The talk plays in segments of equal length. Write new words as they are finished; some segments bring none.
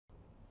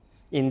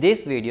In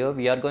this video,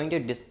 we are going to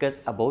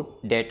discuss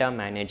about data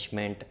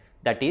management,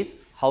 that is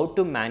how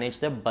to manage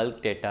the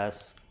bulk data.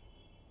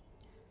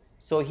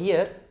 So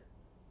here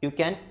you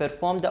can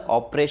perform the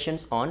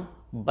operations on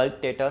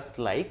bulk data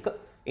like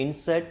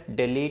insert,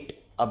 delete,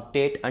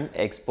 update and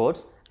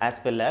exports,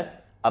 as well as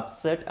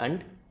upsert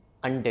and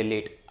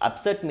undelete.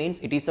 Upsert means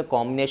it is a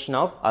combination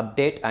of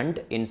update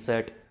and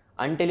insert.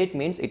 Undelete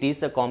means it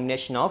is a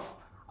combination of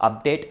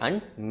update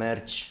and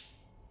merge.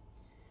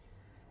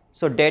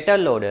 So data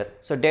loader.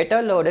 So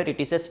data loader, it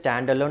is a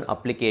standalone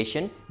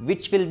application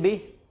which will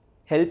be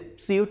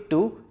helps you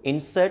to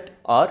insert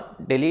or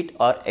delete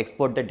or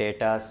export the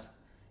data.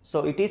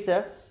 So it is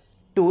a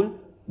tool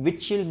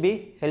which will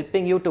be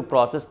helping you to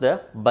process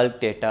the bulk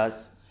data,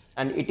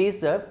 and it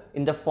is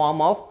in the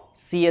form of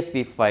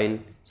CSV file.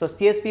 So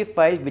CSV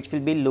file which will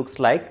be looks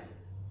like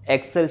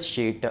Excel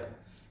sheet.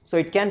 So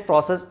it can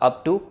process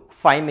up to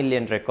 5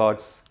 million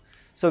records.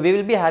 So we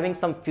will be having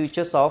some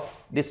features of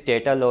this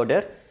data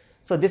loader.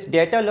 So this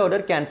data loader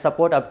can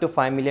support up to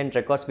 5 million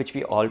records, which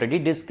we already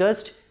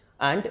discussed,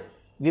 and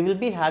we will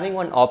be having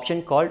one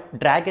option called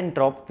drag and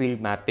drop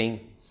field mapping,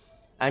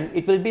 and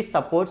it will be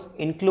supports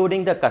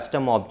including the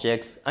custom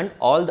objects and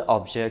all the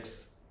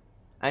objects,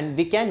 and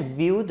we can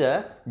view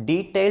the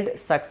detailed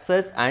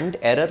success and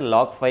error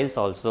log files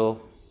also.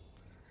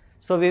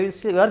 So we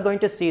are going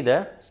to see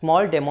the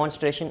small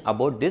demonstration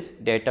about this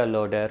data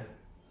loader.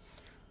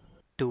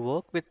 To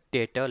work with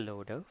data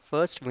loader,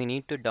 first we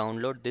need to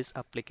download this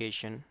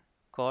application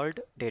called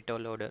data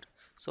loader.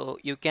 So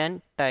you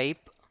can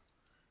type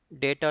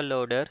data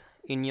loader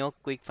in your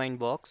quick find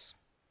box.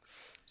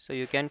 So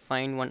you can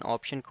find one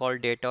option called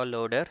data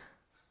loader.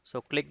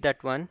 So click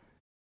that one.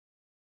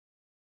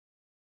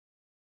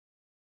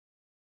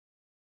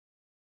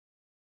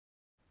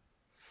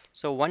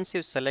 So once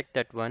you select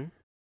that one,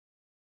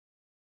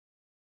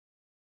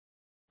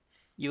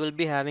 you will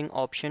be having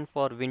option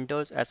for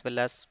Windows as well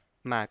as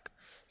Mac.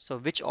 So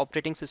which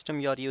operating system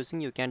you are using,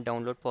 you can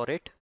download for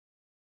it.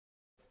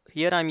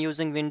 Here I'm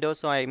using Windows,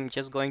 so I'm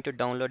just going to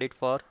download it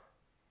for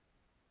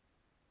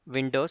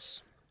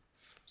Windows.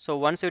 So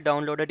once you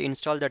downloaded,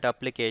 install that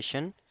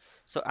application.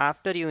 So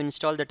after you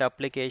install that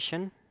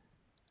application,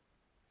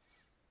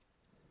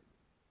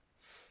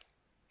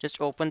 just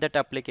open that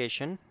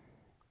application.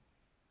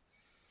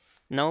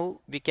 Now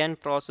we can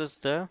process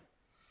the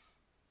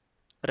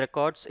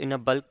records in a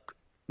bulk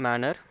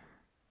manner.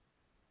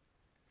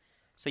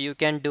 So you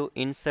can do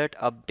insert,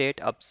 update,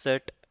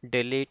 upsert,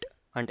 delete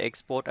and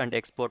export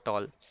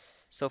all.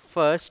 So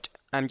first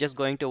I'm just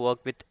going to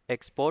work with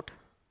export.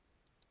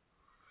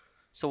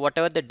 So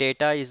whatever the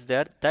data is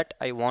there that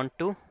I want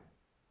to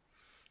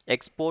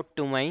export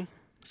to my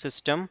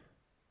system,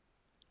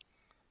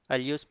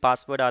 I'll use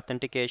password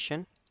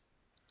authentication.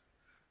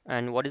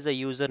 And what is the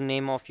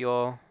username of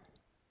your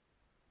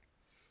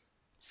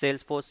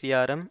Salesforce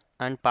CRM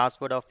and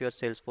password of your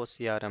Salesforce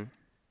CRM.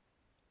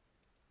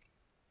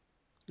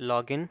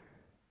 Login.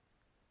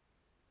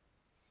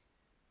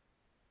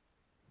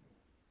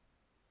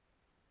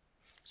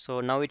 So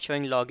now it's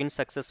showing login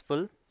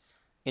successful.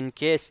 In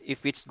case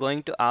if it's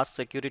going to ask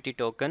security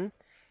token,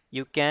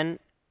 you can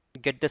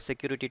get the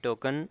security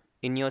token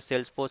in your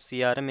Salesforce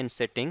CRM in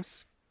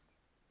settings.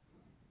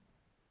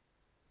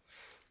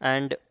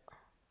 And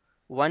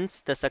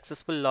once the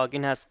successful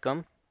login has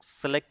come,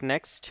 select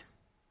next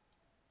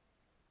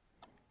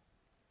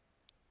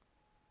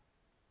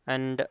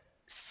and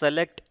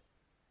select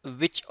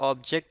which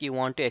object you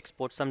want to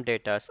export some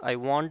data. I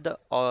want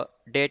the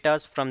data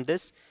from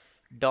this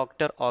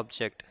doctor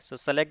object. So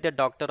select the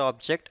doctor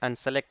object and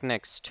select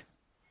next.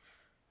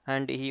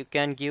 And you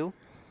can give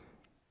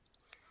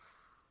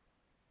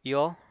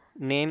your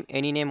name,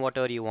 any name,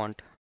 whatever you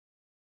want.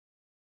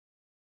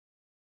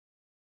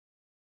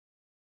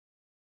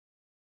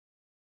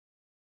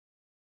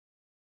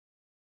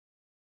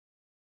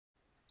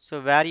 So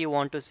where you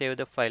want to save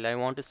the file, I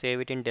want to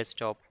save it in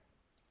desktop.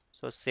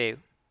 So save.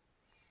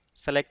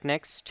 Select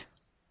next.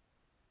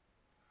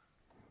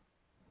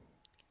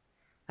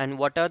 And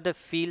what are the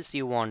fields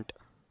you want?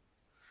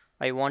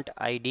 I want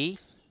ID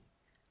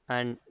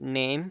and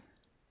name,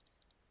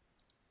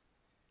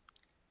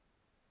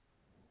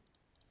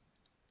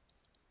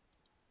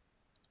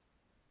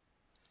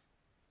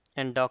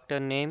 and doctor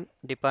name,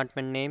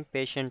 department name,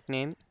 patient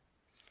name.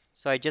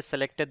 So I just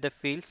selected the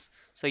fields.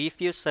 So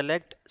if you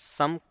select,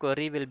 some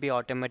query will be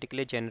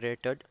automatically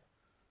generated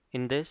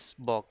in this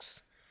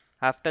box.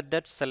 After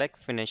that,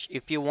 select finish.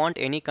 If you want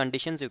any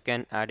conditions, you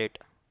can add it.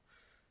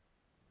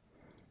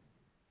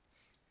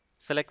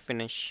 Select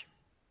finish.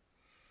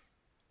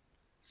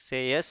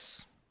 Say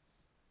yes.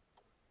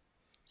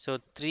 So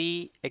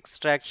 3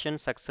 extraction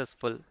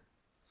successful.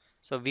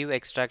 So view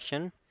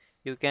extraction.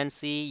 You can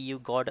see you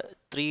got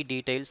 3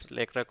 details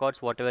like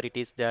records, whatever it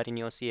is there in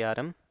your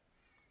CRM.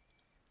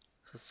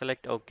 So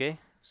select OK.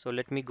 So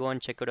let me go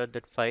and check out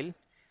that file.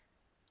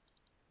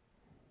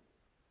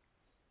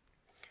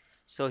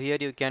 So here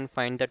you can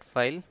find that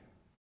file.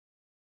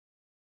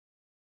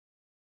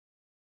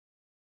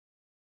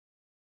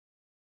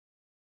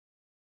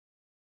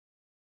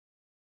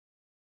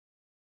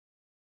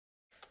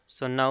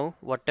 So now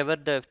whatever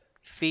the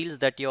fields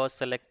that you are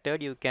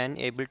selected, you can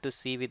able to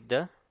see with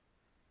the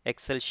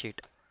Excel sheet.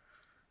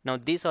 Now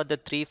these are the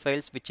three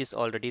files which is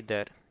already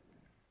there.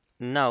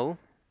 Now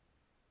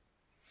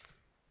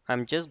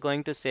I'm just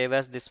going to save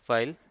as this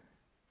file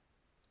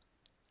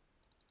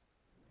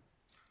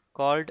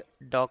called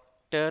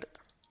doctor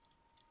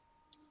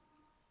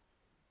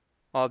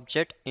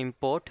object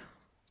import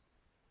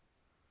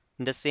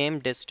in the same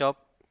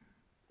desktop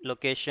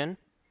location.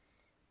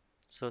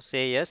 So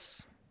say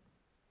yes.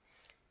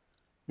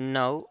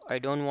 Now I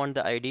don't want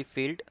the ID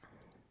field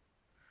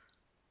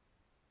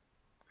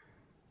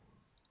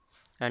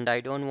and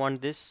I don't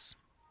want this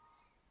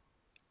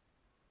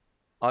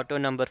auto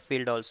number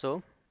field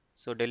also.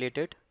 So delete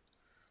it.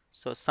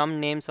 So some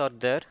names are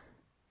there.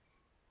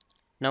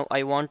 Now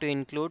I want to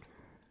include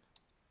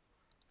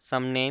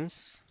some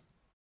names.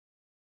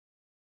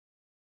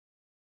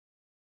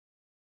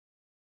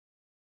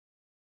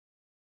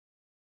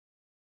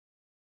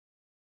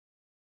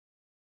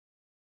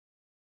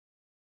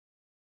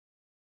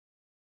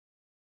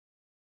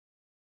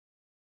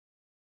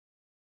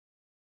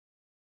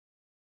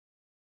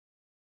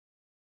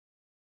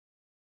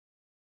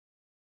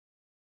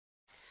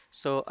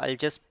 So I'll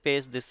just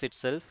paste this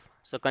itself.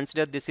 So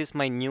consider this is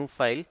my new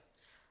file.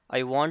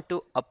 I want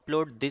to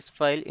upload this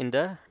file in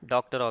the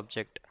doctor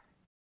object.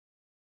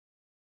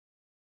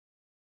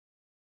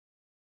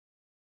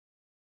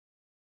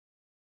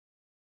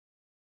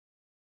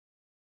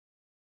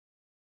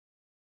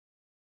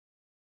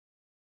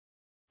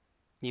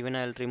 Even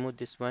I'll remove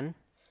this one.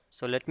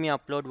 So let me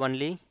upload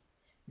only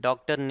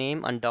doctor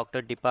name and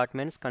doctor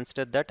departments.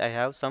 Consider that I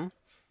have some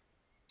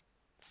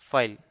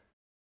file.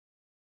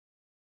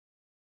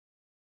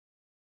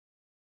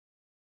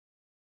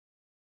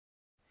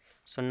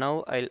 So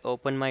now I'll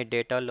open my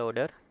data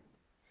loader.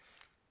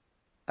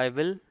 I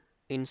will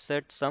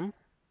insert some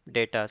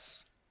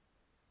datas.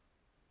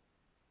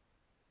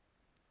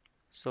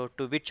 So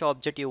to which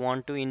object you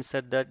want to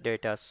insert the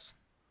datas?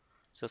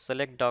 So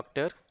select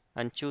doctor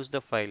and choose the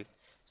file.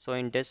 So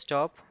in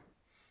desktop,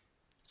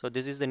 so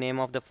this is the name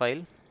of the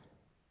file.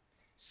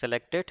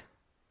 Select it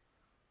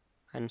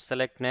and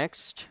select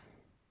next.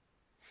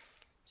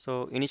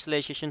 So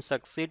initialization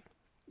succeed.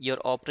 Your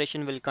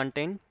operation will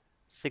contain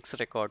 6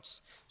 records.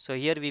 So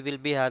here we will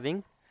be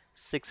having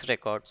 6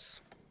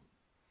 records.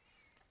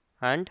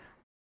 And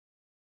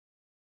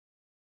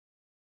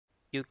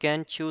you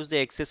can choose the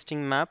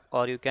existing map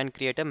or you can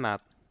create a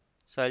map.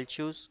 So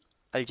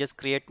I'll just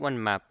create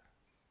one map.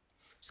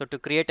 So to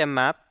create a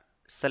map,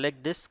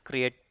 select this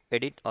create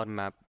edit or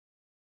map.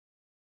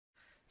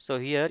 So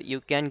here you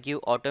can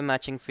give auto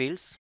matching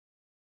fields.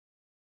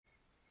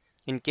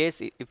 In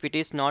case if it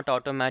is not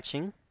auto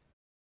matching,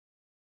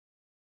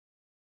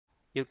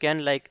 you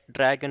can like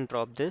drag and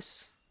drop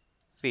this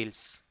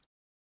fields.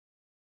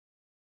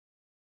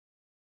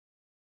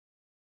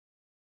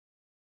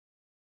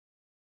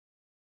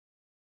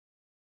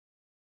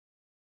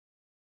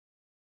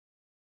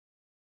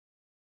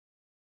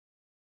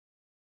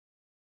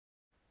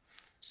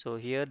 So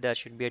here there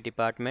should be a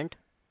department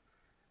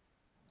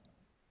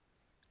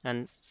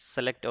and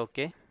select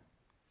OK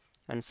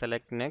and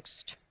select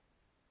next.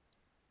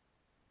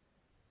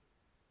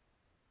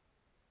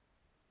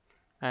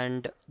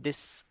 And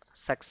this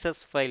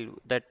success file,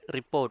 that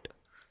report,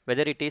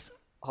 whether it is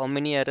how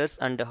many errors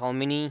and how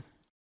many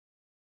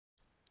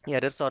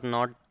errors are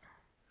not,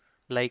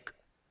 like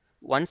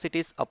once it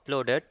is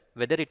uploaded,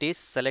 whether it is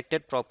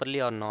selected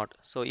properly or not.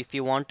 So if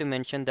you want to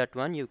mention that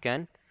one, you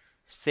can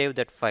save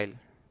that file.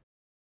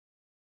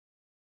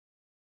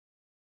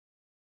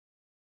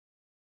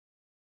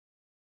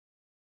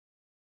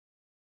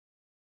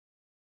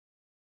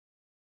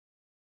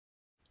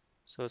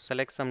 So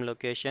select some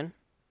location.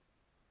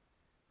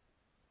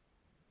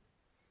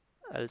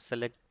 I'll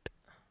select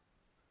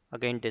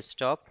again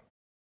desktop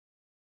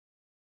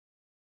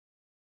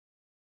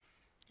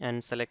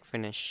and select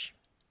finish.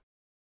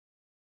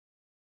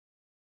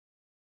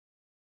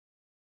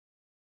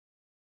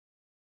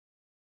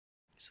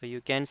 So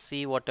you can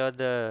see what are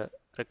the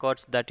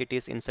records that it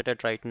is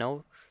inserted right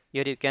now.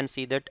 Here you can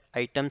see that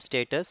item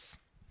status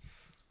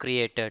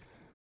created.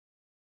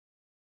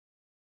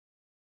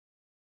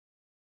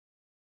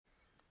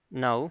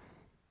 Now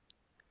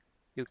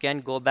you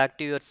can go back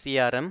to your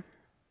CRM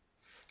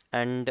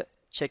and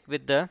check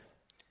with the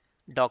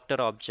doctor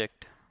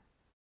object.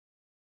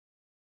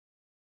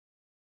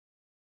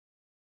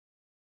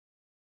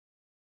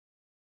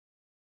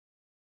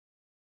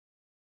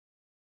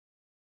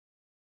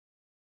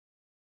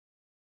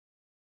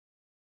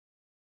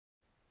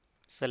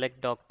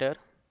 Select doctor.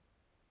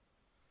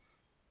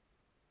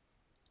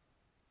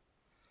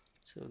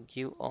 So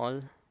give all,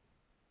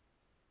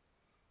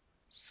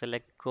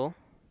 select go.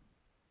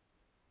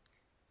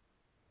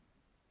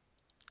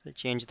 I'll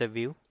change the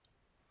view.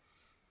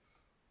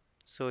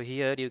 So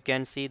here you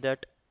can see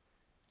that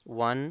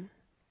 1,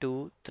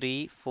 2,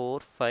 3, 4,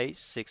 5,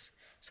 6.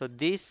 So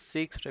these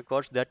 6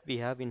 records that we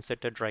have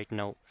inserted right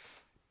now.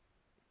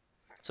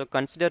 So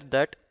consider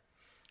that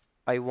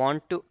I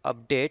want to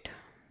update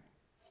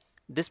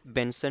this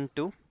Benson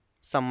to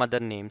some other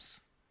names.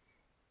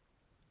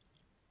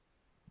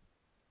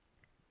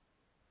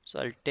 So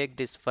I'll take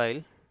this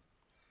file.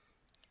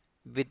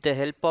 With the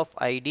help of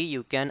ID,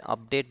 you can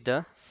update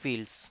the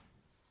fields.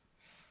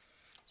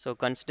 So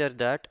consider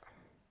that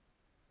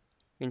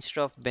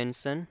instead of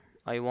Benson,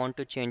 I want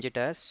to change it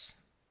as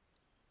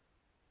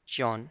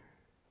John.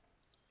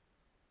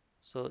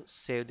 So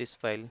save this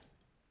file.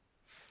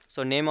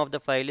 So name of the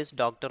file is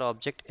doctor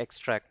object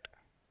extract.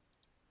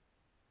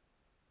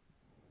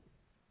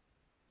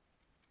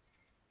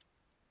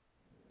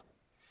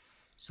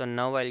 So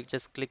now I'll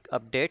just click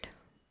update.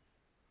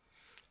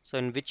 So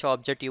in which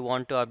object you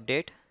want to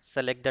update,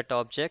 select that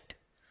object,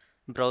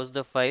 browse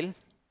the file.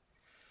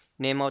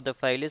 Name of the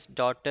file is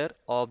daughter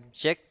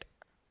object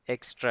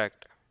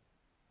extract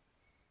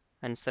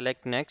and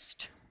select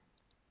next.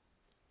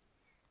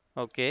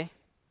 OK,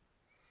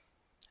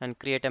 and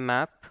create a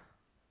map.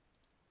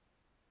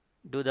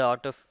 Do the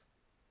auto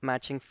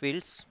matching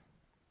fields.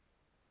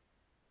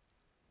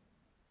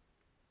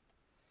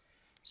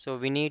 So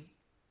we need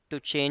to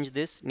change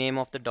this name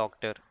of the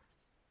doctor.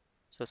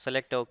 So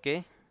select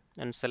OK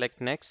and select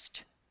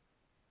next.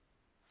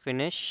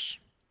 Finish.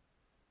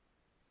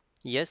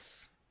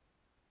 Yes.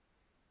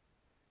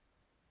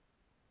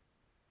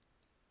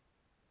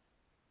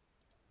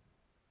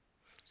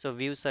 So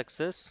view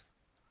success.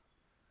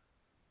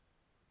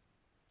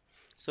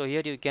 So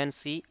here you can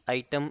see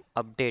item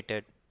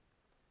updated.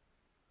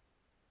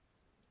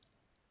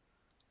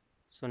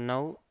 So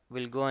now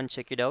we'll go and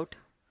check it out.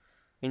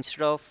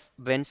 Instead of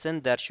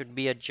Benson, there should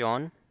be a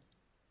John.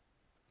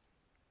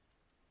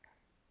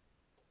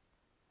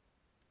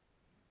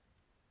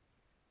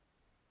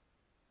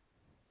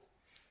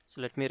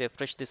 So let me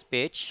refresh this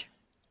page.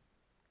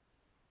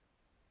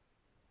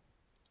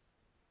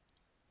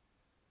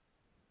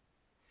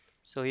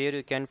 So here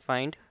you can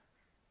find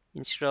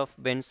instead of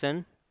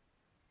Benson,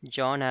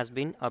 John has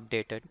been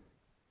updated.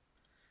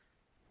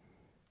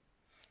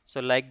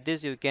 So like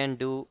this you can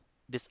do.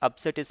 This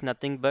upset is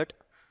nothing but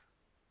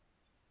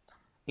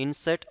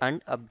insert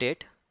and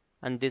update,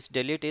 and this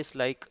delete is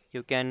like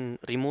you can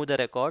remove the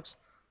records.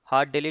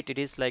 Hard delete, it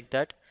is like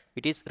that,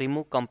 it is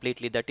remove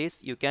completely, that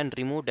is you can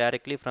remove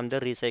directly from the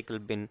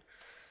recycle bin.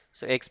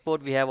 So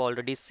export we have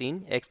already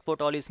seen.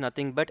 Export all is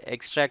nothing but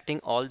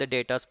extracting all the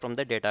data from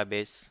the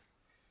database.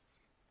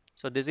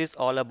 So this is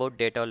all about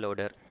data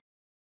loader,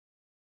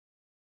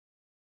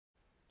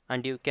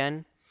 and you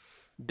can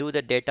do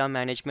the data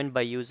management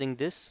by using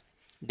this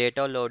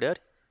data loader.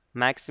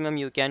 Maximum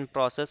you can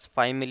process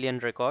 5 million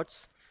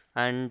records,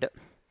 and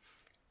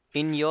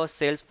in your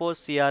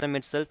Salesforce CRM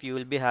itself you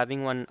will be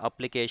having one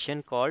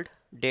application called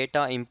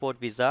data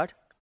import wizard.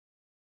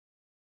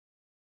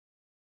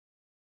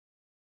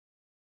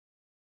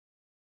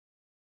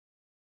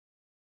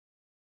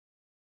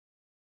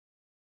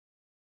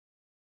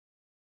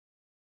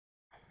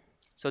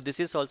 So this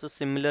is also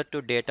similar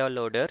to data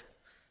loader.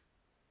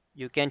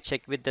 You can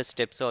check with the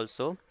steps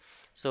also.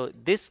 So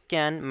this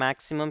can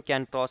maximum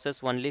can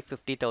process only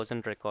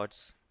 50,000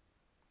 records,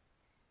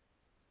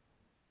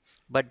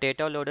 but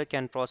data loader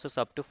can process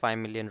up to 5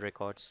 million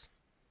records.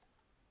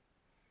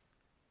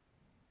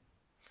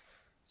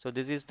 So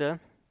this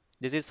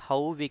is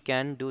how we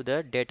can do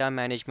the data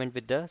management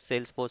with the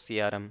Salesforce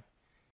CRM.